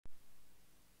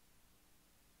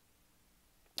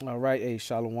All right, hey,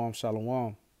 shalom,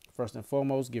 shalom. First and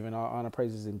foremost, giving all honor,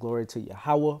 praises, and glory to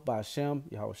Yahweh,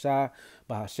 Ba'ashem, Yahweh Shai,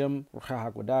 Ba'ashem,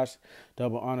 Ruach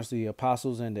double honors to the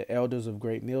apostles and the elders of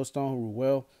Great Millstone who rule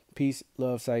well. Peace,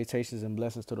 love, salutations, and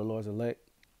blessings to the Lord's elect.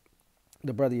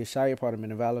 The brother Yeshaya, part of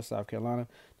Men of Valor, South Carolina.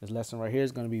 This lesson right here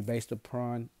is going to be based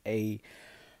upon a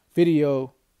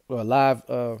video, or live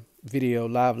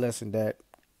live lesson that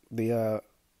the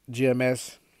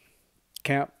GMS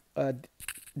camp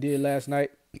did last night.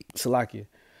 Salakia.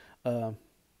 And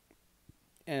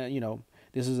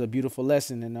this is a beautiful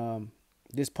lesson, and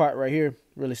this part right here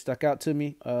really stuck out to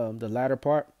me, the latter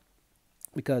part,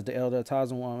 because the elder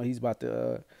Tazan, he's about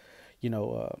to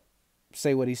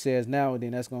say what he says now, and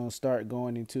then that's going to start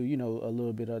going into a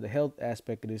little bit of the health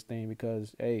aspect of this thing,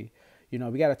 because hey,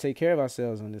 we got to take care of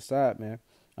ourselves on this side, man.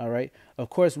 All right. Of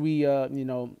course, we're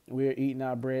eating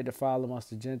our bread to follow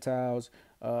amongst the Gentiles.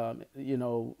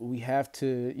 We have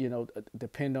to,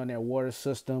 depend on their water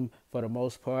system for the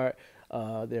most part,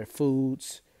 their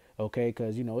foods. Okay.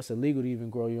 Because, it's illegal to even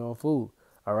grow your own food.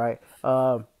 All right.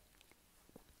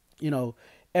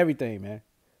 Everything, man.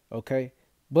 Okay.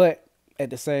 But at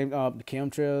the same, the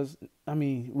chemtrails, I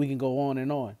mean, we can go on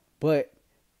and on, but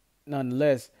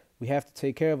nonetheless, we have to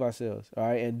take care of ourselves, all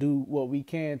right, and do what we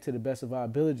can to the best of our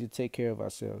ability to take care of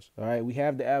ourselves, all right. We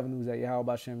have the avenues that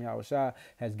Yahweh Shem Yahweh Shai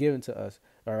has given to us,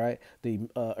 all right. The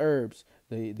herbs,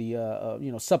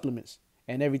 the supplements,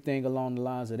 and everything along the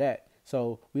lines of that.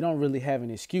 So we don't really have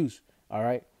an excuse, all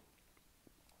right.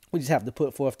 We just have to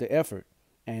put forth the effort.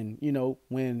 And,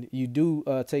 when you do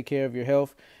take care of your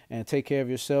health and take care of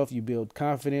yourself, you build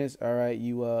confidence. All right.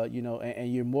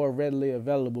 And you're more readily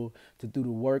available to do the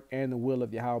work and the will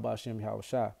of Yahweh Hashem Yahweh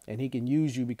Shai. And he can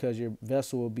use you because your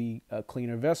vessel will be a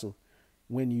cleaner vessel.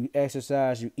 When you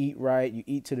exercise, you eat right, you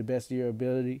eat to the best of your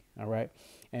ability. All right.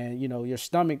 And, your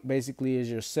stomach basically is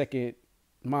your second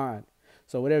mind.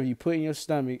 So whatever you put in your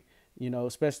stomach,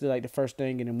 especially like the first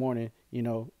thing in the morning,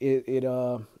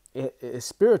 it's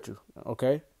spiritual,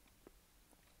 okay?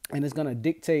 And it's going to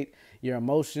dictate your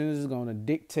emotions. It's going to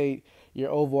dictate your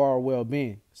overall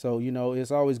well-being. So,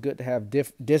 it's always good to have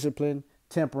discipline,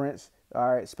 temperance,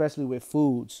 all right, especially with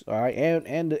foods, all right,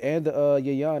 and the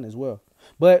yayan as well.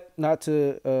 But not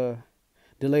to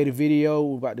delay the video,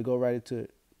 we're about to go right into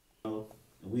it.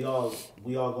 We all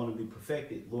going to be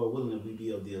perfected, Lord willing, if we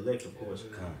be of the elect, of course.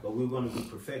 But we're going to be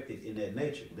perfected in that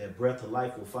nature. That breath of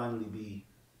life will finally be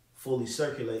fully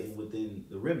circulating within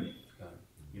the remnant,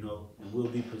 and we'll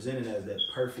be presented as that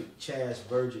perfect chaste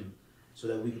virgin, so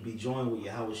that we can be joined with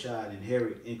Yahweh Shai and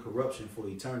inherit incorruption for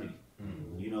eternity,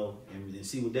 and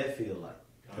see what that feel like.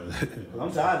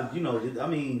 I'm tired of, I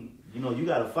mean, you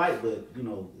got to fight, but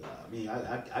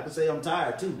I can say I'm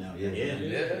tired too now. Yeah.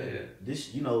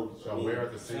 This, So we're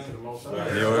at the seats of the Most High.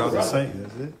 Yeah, we're at the saints.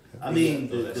 That's it. I mean,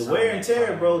 the wear and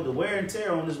tear, bro. The wear and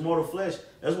tear on this mortal flesh.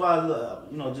 That's why,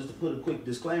 just to put a quick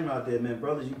disclaimer out there, man.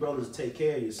 Brothers, you brothers take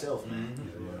care of yourself, man.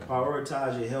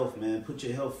 Prioritize your health, man. Put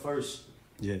your health first.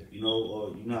 Yeah.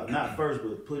 Or not first,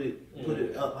 but put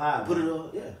it up high. Put it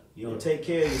up, yeah. Take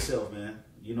care of yourself, man.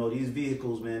 These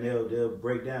vehicles, man, they'll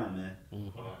break down, man.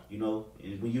 And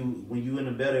when you in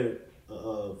a better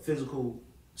physical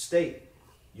state,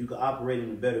 you can operate in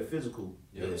a better physical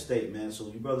state, man. So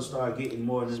you brothers start getting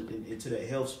more into that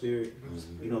health spirit,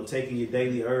 taking your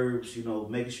daily herbs,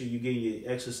 making sure you getting your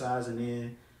exercising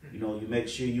in, you make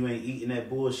sure you ain't eating that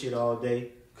bullshit all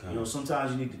day.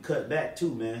 Sometimes you need to cut back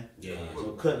too, man. Yeah.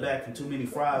 So cut back from too many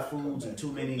fried foods and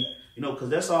too many, because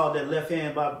that's all that left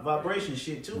hand vibration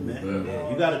shit too, man. Yeah.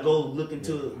 You got to go look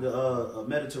into the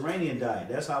Mediterranean diet.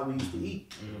 That's how we used to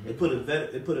eat. It put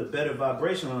a better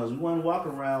vibration on us. We weren't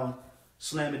walking around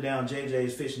slamming down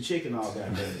JJ's fish and chicken all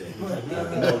goddamn day.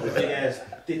 The big ass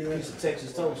thick piece of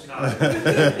Texas toast.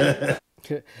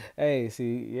 Hey,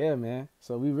 see, yeah, man.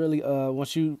 So we really,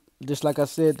 once you, just like I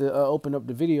said to open up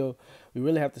the video, we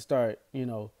really have to start,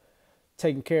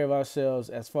 taking care of ourselves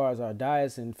as far as our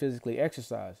diets and physically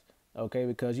exercise. Okay,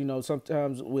 because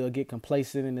sometimes we'll get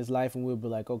complacent in this life and we'll be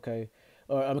like, okay,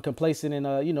 or I'm complacent in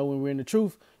when we're in the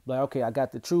truth, like, okay, I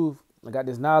got the truth, I got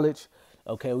this knowledge.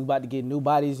 Okay, we about to get new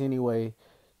bodies anyway,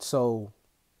 so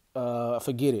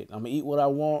forget it. I'm gonna eat what I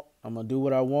want. I'm gonna do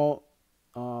what I want.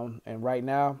 And right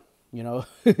now,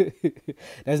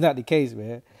 that's not the case,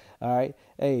 man. All right,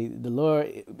 hey, the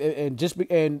Lord,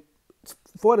 and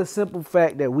for the simple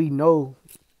fact that we know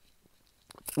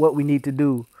what we need to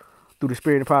do through the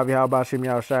Spirit and power of Yahweh Shem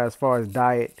Yahweh Shai, as far as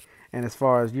diet and as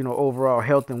far as overall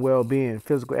health and well-being,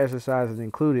 physical exercises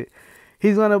included,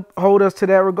 He's gonna hold us to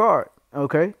that regard.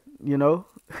 Okay.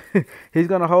 He's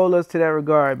going to hold us to that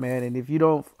regard, man. And if you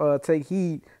don't take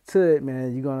heed to it,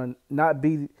 man, you're going to not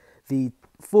be the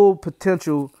full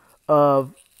potential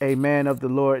of a man of the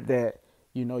Lord that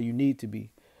you need to be,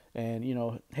 and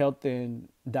health and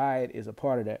diet is a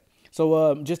part of that.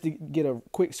 So just to get a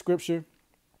quick scripture,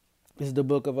 this is the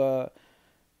book of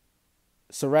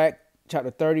Sirach,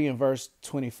 chapter 30 and verse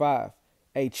 25.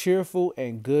 A cheerful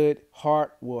and good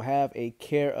heart will have a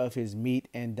care of his meat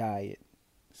and diet.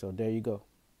 So there you go.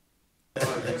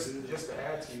 Just to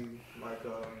add to you,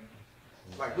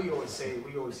 like we always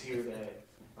hear that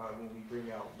when we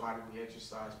bring out bodily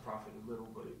exercise, profit a little,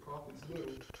 but it profits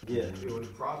little. Yeah.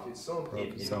 It profits some.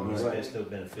 It's still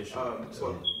beneficial.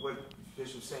 So what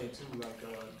Bishop's saying too,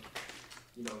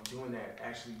 doing that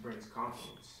actually brings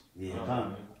confidence. Yeah.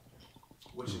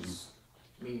 Which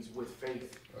means with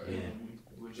faith. Right. And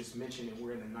we were just mentioning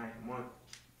we're in the 9th month,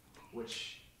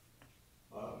 which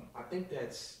I think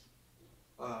that's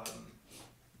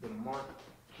the month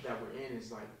that we're in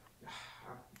is like,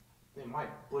 they might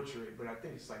butcher it, but I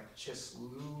think it's like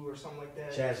Cheslu or something like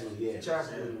that. Cheslu, yeah.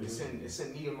 Cheslu. It's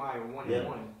in Nehemiah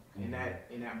 1:1, and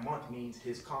that month means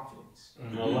his confidence.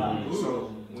 Oh wow!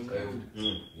 So when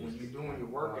you're doing your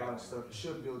workout and stuff, it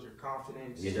should build your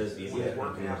confidence. It does. When you're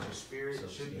working out your spirit,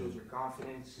 it should build your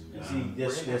confidence. See,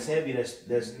 that's heavy.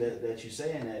 That you're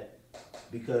saying that,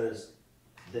 because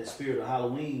that spirit of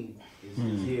Halloween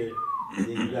is here. Then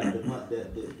you got the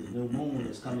new moon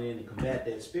that's coming in to combat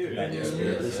that spirit.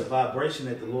 It's a vibration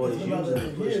that the Lord is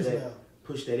using to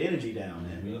push that energy down,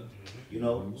 man.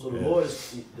 So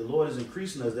the Lord is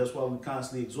increasing us. That's why we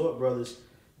constantly exhort brothers.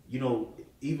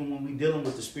 Even when we dealing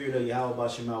with the spirit of Yahweh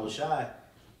Bashim Shai,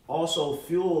 also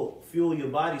fuel your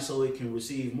body so it can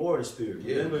receive more of the spirit.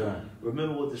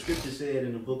 Remember what the scripture said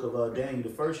in the book of Daniel, the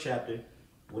 1st chapter,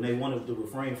 when they wanted to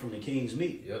refrain from the king's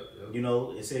meat.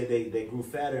 It said they grew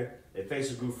fatter. Their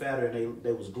faces grew fatter, and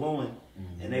they was glowing,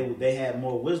 and they had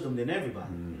more wisdom than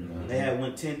everybody. They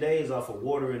went 10 days off of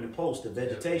water in the post, the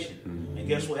vegetation, and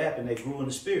guess what happened? They grew in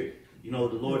the spirit. The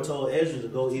Lord told Ezra to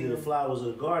go eat of the flowers of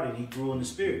the garden. He grew in the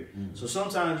spirit. So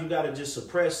sometimes you got to just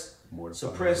suppress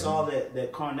all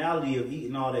that carnality of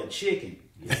eating all that chicken.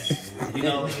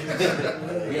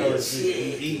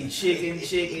 Eating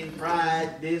chicken,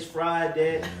 fried this, fried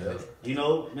that.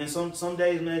 Man, some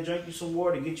days, man, drink you some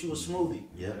water, get you a smoothie.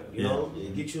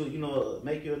 Get you,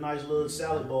 make you a nice little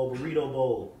salad bowl, burrito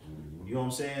bowl. You know what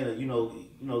I'm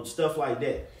saying? Stuff like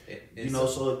that.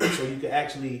 So you can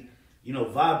actually,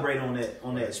 vibrate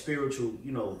on that spiritual,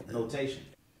 notation.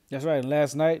 That's right.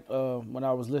 Last night, when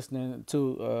I was listening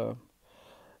to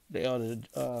the elder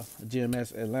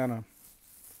GMS Atlanta.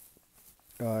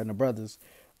 And the brothers,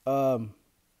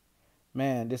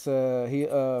 man, this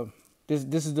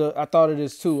is I thought of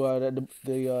this too,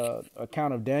 the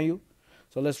account of Daniel.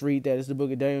 So let's read that. It's the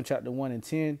book of Daniel, chapter 1 and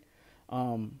 10.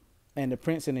 And the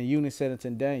prince and the eunuch said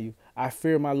unto Daniel, I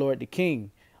fear my lord the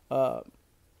king,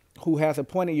 who hath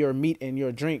appointed your meat and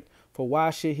your drink. For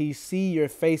why should he see your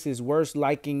faces worse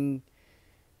liking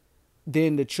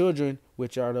than the children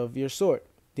which are of your sort?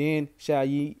 Then shall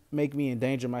ye make me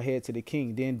endanger my head to the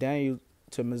king. Then Daniel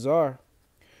to Mizar,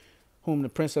 whom the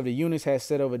prince of the eunuchs had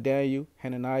set over Daniel,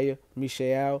 Hananiah,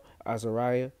 Mishael,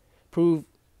 Azariah, prove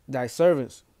thy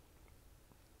servants,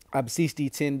 I beseech thee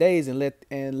 10 days, and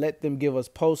let them give us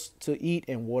posts to eat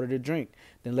and water to drink.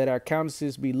 Then let our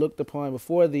countenances be looked upon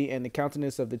before thee, and the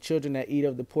countenance of the children that eat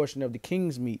of the portion of the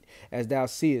king's meat, as thou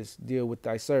seest, deal with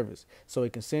thy servants. So he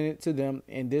consented to them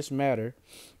in this matter,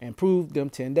 and proved them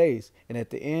 10 days. And at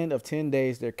the end of 10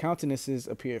 days their countenances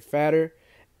appeared fairer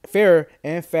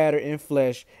and fatter in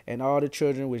flesh, and all the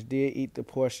children which did eat the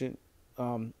portion,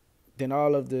 than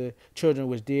all of the children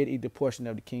which did eat the portion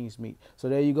of the king's meat. So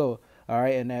there you go. All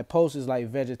right, and that post is like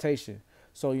vegetation.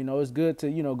 So it's good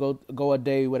to go a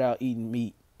day without eating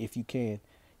meat if you can.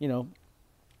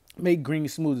 Make green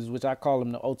smoothies, which I call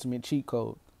them the ultimate cheat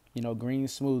code. Green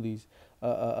smoothies,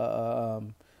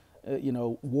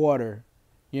 water,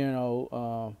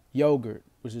 yogurt,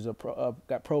 which is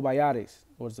got probiotics,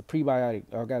 or it's a prebiotic,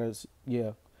 or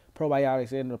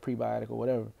probiotics and a prebiotic or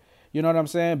whatever. You know what I'm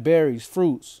saying? Berries,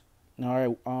 fruits. All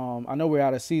right. I know we're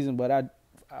out of season, but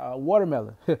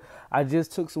watermelon. I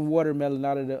just took some watermelon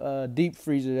out of the deep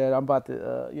freezer that I'm about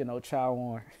to chow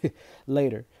on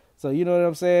later. So you know what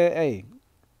I'm saying? Hey,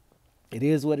 it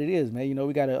is what it is, man.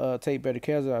 We got to take better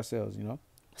care of ourselves.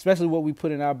 Especially what we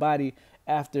put in our body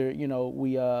after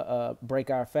we break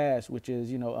our fast, which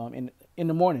is in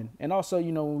the morning, and also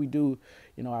when we do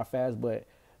our fast, but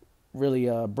really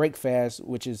break fast,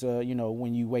 which is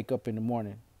when you wake up in the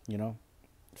morning.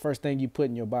 First thing you put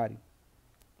in your body.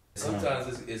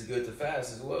 Sometimes it's good to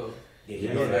fast as well.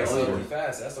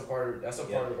 Fast. That's a part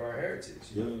of our heritage.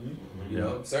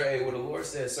 Certain what the Lord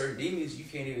says, certain demons you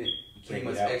can't pretty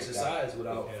much exercise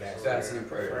without fasting and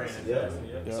prayer. Yeah.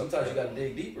 Sometimes you got to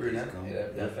dig deeper, and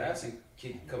that fasting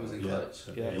comes in clutch.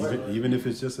 Even if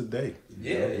it's just a day.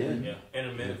 Yeah.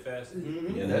 Intermittent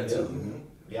fasting. Yeah, that too.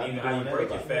 Even how you break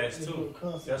your fast too.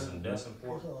 That's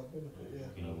important.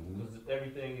 You know, because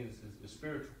everything is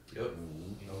spiritual. Yep.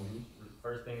 You know, the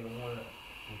first thing in the morning,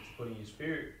 what you put in your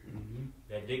spirit,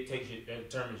 that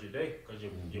determines your day, because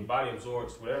your body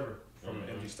absorbs whatever from an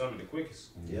empty stomach the quickest.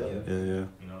 Yeah. You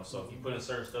know, so if you put in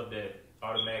certain stuff that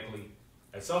automatically,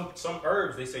 like some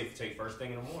herbs they say take first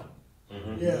thing in the morning.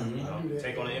 You know,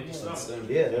 take on an empty stomach.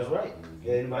 Yeah, that's right.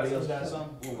 Yeah, anybody else got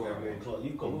something? We're gonna close.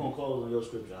 We're gonna close on your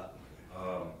scripture.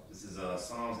 This is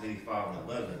Psalms 85 and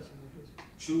 11.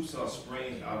 Truth shall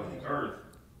spring out of the earth,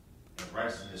 and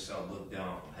righteousness shall look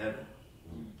down from heaven.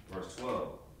 Verse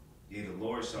 12. Yea, the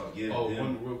Lord shall give them.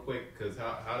 One real quick, because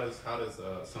how does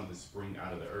something spring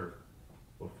out of the earth?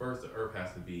 Well, first the earth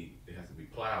has to be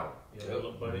plowed.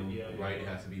 Right, it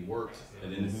has to be worked,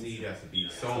 and then the seed has to be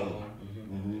sown,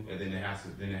 and then it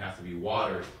has to be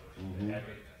watered,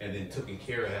 and then taken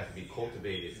care of, it has to be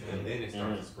cultivated, and then it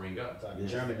starts to spring up.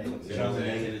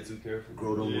 Germinate,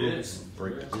 grow them roots,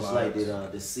 break the just like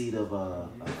the seed of a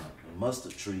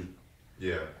mustard tree.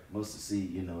 Yeah. Mustard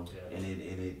seed, you know, and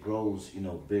it grows, you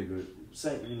know, bigger.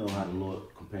 Same, you know how the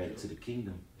Lord compared it to the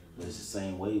kingdom. But it's the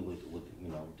same way with you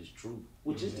know, this truth,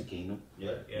 which is the kingdom.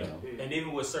 Yeah. You know? And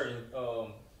even with certain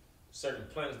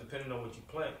plants, depending on what you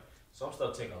plant, some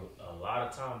stuff take a lot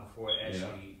of time before it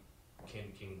actually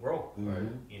can grow. Right.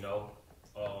 You know,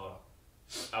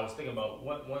 I was thinking about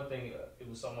one thing. It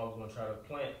was something I was gonna try to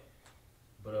plant,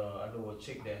 but I know a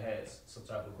chick that had some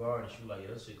type of garden. She was like,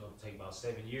 "Yeah, this shit gonna take about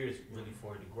 7 years really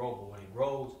for it to grow." But when it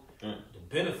grows, the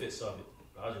benefits of it.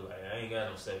 I was just like, I ain't got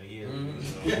no 7 years.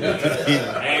 You know?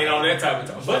 I ain't on that type of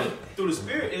time. But through the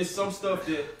spirit, it's some stuff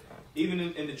that even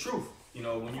in the truth, you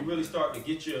know, when you really start to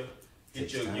get your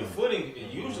footing,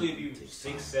 usually if you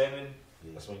 6, 7,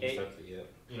 That's when 8, you start to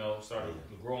you know, start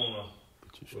to grow on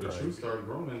Well, the truth started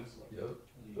growing.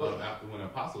 Well, after when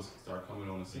apostles started coming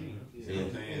on the scene, you know what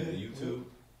I'm saying, the YouTube,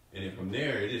 and then from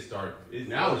there it just started.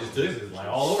 Now it's just like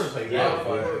all over the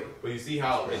place. But you see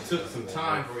how it took some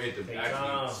time for it to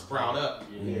actually sprout up,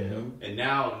 and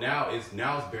now it's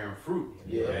bearing fruit,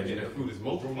 and then the fruit is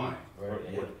multiplying.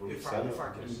 If I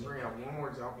can bring out one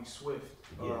more, I'll be swift.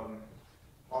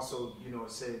 Also, you know,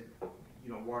 it said,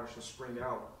 you know, water shall spring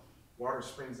out. Water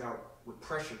springs out with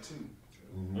pressure too.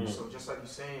 So just like you're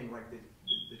saying, like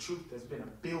the truth, there's been a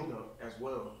buildup as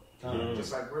well.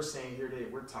 Just like we're saying here today,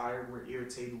 we're tired, we're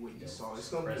irritated with Esau. It's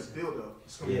gonna be a buildup.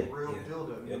 It's gonna be a real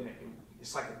buildup.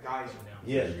 It's like a geyser now.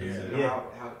 You know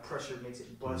how the pressure makes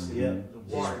it bust and the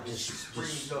water just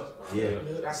springs up.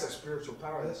 That's that spiritual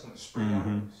power that's gonna spring out.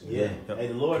 Hey,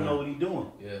 the Lord know what He's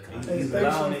doing. He's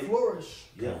allowing it. Flourish.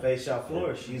 Faith shall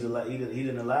flourish. He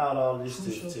didn't allow all this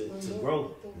to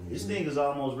grow. This thing is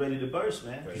almost ready to burst,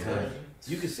 man.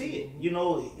 You can see it. You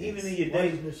know, even in your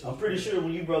day, I'm pretty sure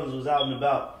when you brothers was out and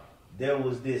about, there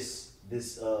was this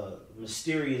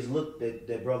mysterious look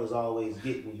that brothers always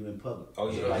get when you're in public.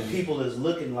 Like people is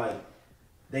looking like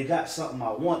they got something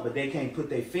I want, but they can't put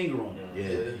their finger on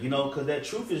it. You know, because that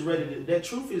truth is ready. That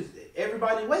truth is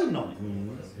everybody waiting on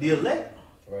it. The elect,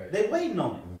 they waiting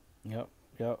on it.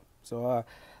 Yep. So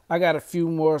I got a few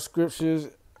more scriptures.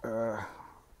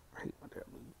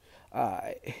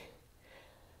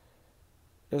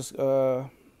 Let's go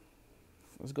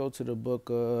to the book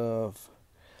of.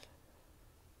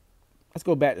 Let's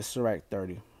go back to Sirach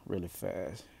 30 really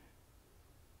fast.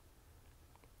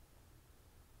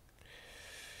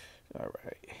 All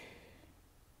right.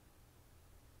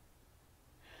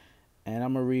 And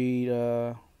I'm going to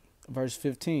read verse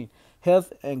 15.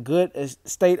 Health and good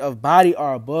state of body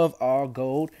are above all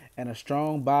gold, and a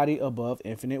strong body above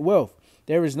infinite wealth.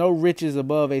 There is no riches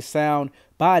above a sound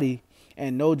body,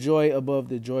 and no joy above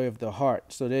the joy of the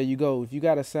heart. So there you go. If you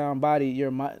got a sound body,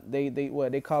 your mind,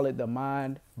 they call it the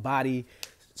mind, body,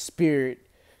 spirit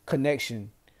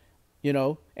connection, you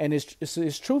know, and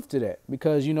it's truth to that,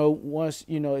 because, you know, once,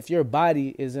 you know, if your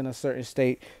body is in a certain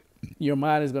state, your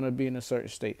mind is going to be in a certain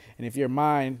state. And if your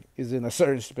mind is in a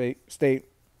certain state,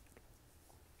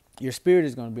 your spirit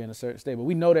is going to be in a certain state. But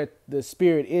we know that the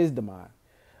spirit is the mind.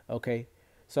 Okay.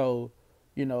 So,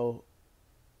 you know,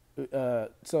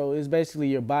 so it's basically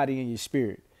your body and your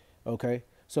spirit. Okay.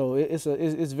 So it's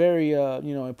very, you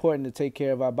know, important to take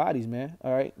care of our bodies, man.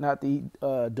 All right. Not to eat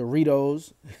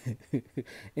Doritos,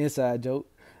 inside joke.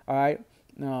 All right.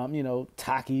 You know,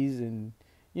 Takis and,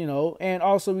 you know, and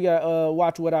also we got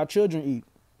watch what our children eat,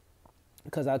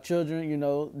 because our children, you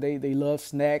know, they love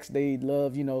snacks. They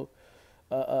love, you know,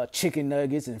 chicken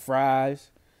nuggets and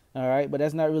fries. All right, but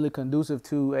that's not really conducive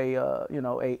to a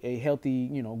a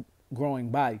healthy, growing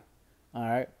body. All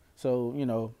right, so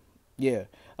yeah.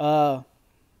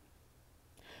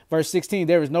 Verse 16: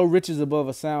 There is no riches above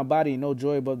a sound body, no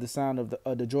joy above the sound of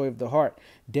the joy of the heart.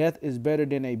 Death is better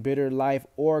than a bitter life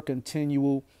or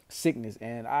continual sickness,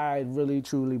 and I really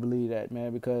truly believe that,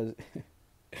 man, because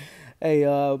hey,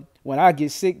 when I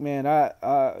get sick, man, and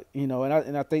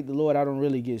I thank the Lord I don't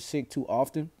really get sick too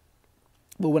often,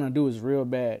 but when I do, it's real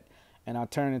bad, and I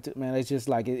turn into, man, it's just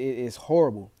like it's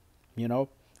horrible, you know.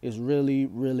 It's really,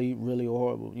 really, really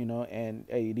horrible, and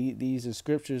hey, these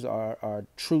scriptures are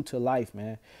true to life,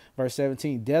 man. Verse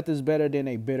 17: Death is better than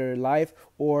a bitter life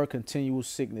or continual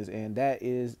sickness, and that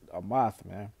is a moth,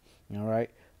 man. All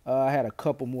right. I had a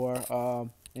couple more. I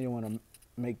didn't want to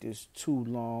make this too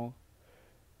long.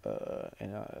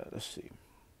 Let's see.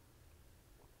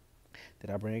 Did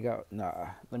I bring it out? Nah.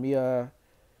 Let me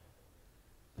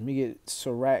get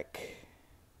Sirach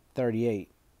 38,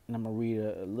 and I'm gonna read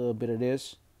a little bit of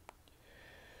this.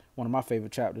 One of my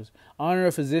favorite chapters. Honor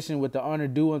a physician with the honor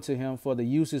due unto him for the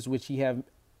uses which ye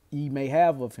may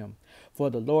have of him, for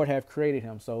the Lord have created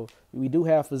him. So we do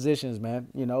have physicians, man,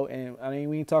 and I mean,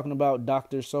 we ain't talking about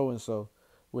Dr. So-and-so,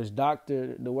 which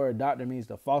the word doctor means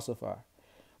to falsify.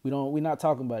 We're not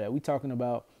talking about that. We're talking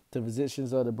about the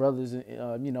physicians of the brothers,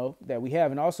 that we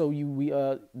have. And also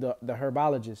the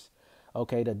herbologists,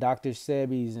 okay, the Dr.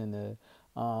 Sebis and the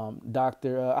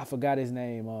Dr. I forgot his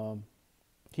name.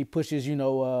 He pushes,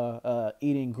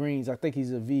 eating greens. I think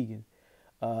he's a vegan.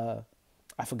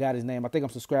 I forgot his name. I think I'm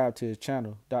subscribed to his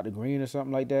channel, Dr. Green or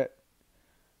something like that.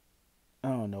 I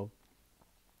don't know.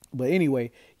 But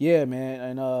anyway, yeah, man.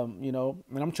 And,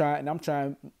 and I'm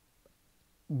trying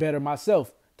better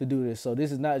myself to do this. So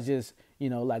this is not just,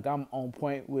 like I'm on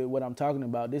point with what I'm talking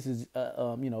about. This is,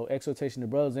 exhortation to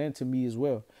brothers and to me as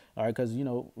well. All right. Cause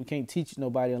we can't teach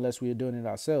nobody unless we are doing it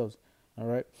ourselves. All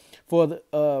right. For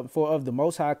of the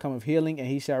Most High cometh healing, and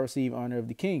he shall receive honor of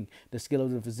the king. The skill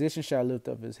of the physician shall lift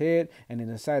up his head, and in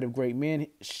the sight of great men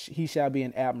he shall be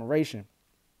in admiration.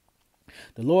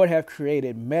 The Lord hath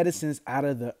created medicines out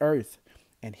of the earth,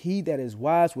 and he that is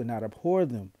wise would not abhor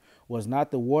them. Was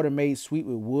not the water made sweet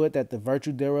with wood, that the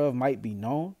virtue thereof might be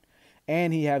known?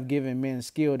 And he hath given men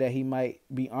skill, that he might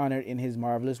be honored in his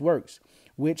marvelous works,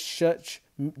 which such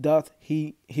doth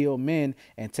he heal men,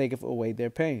 and taketh away their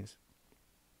pains.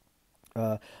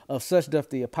 Of such doth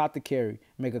the apothecary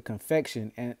make a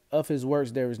confection, and of his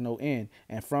works there is no end,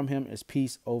 and from him is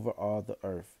peace over all the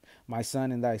earth. My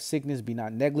son, in thy sickness be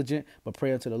not negligent, but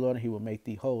pray unto the Lord, and he will make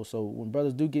thee whole. So when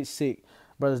brothers do get sick,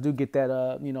 brothers do get that,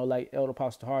 like Elder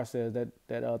Apostle Har says,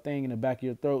 that thing in the back of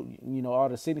your throat, all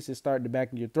the sicknesses start in the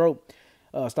back of your throat,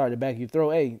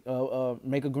 Hey,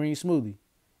 make a green smoothie,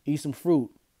 eat some fruit,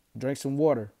 drink some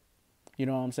water, you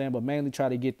know what I'm saying? But mainly try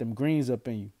to get them greens up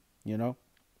in you,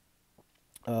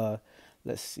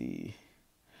 Let's see.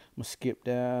 I'm gonna skip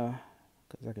down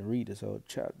because I can read this whole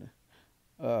chapter.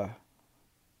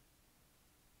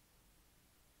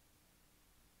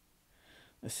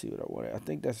 Let's see what I wanted. I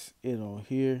think that's it on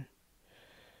here.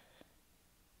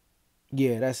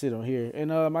 Yeah, that's it on here.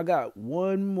 And I got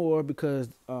one more because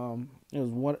it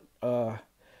was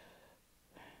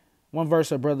one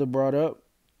verse a brother brought up,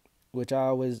 which I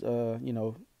always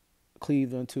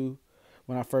cleaved unto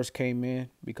when I first came in,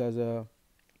 because I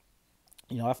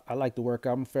like to work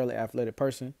out. I'm a fairly athletic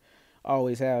person. I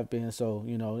always have been. So,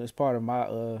 it's part of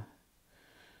my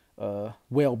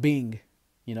well-being,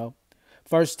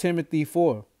 1 Timothy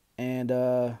 4. And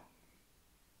let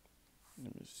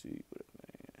me see.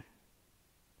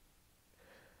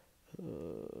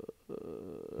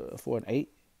 4 and 8.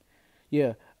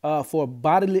 Yeah. For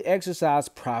bodily exercise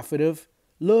profiteth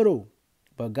little,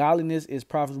 but godliness is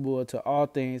profitable to all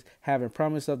things, having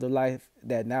promise of the life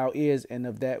that now is, and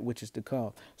of that which is to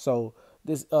come. So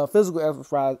this physical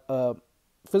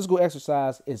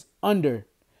exercise is under,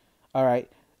 all right,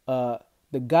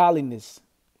 the godliness,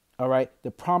 all right,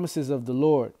 the promises of the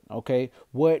Lord, okay,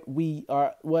 what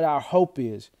our hope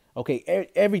is, okay,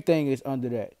 everything is under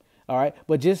that. All right.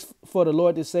 But just for the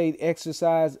Lord to say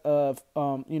exercise of,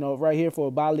 right here,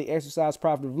 for bodily exercise,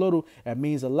 profit of little, that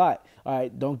means a lot. All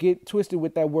right. Don't get twisted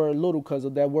with that word little, because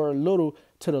of that word little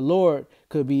to the Lord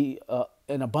could be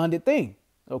an abundant thing.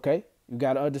 OK, you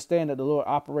got to understand that the Lord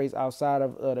operates outside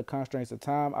of the constraints of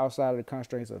time, outside of the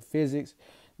constraints of physics.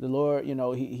 The Lord,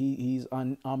 he's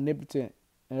omnipotent.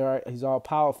 All right. He's all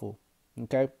powerful.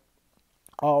 OK,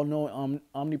 all knowing,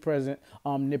 omnipresent,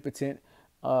 omnipotent,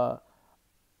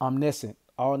 omniscient,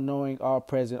 all knowing, all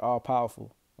present, all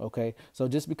powerful. Okay. So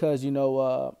just because,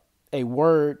 a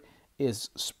word is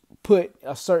put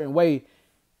a certain way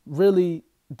really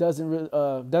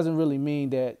doesn't really mean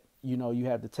that, you know, you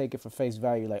have to take it for face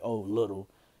value, like, oh, little.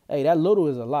 Hey, that little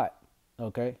is a lot,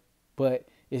 okay? But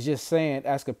it's just saying,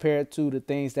 as compared to the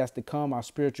things that's to come, our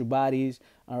spiritual bodies,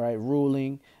 all right,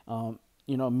 ruling,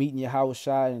 you know, meeting Yahweh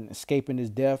Shai and escaping his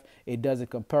death, it doesn't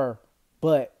compare.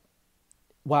 But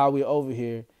while we're over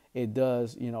here, it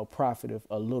does, you know, profit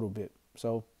a little bit.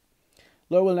 So,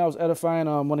 Lord willing, that was edifying.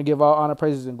 I want to give all honor,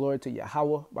 praises, and glory to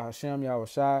Yahweh, by Hashem, Yahweh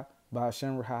Shai, by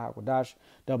Hashem, Rahawadash.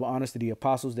 Double honors to the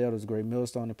apostles, the elders, great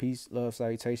millstone of peace, love,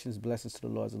 salutations, blessings to the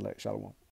Lord's elect. Shalom.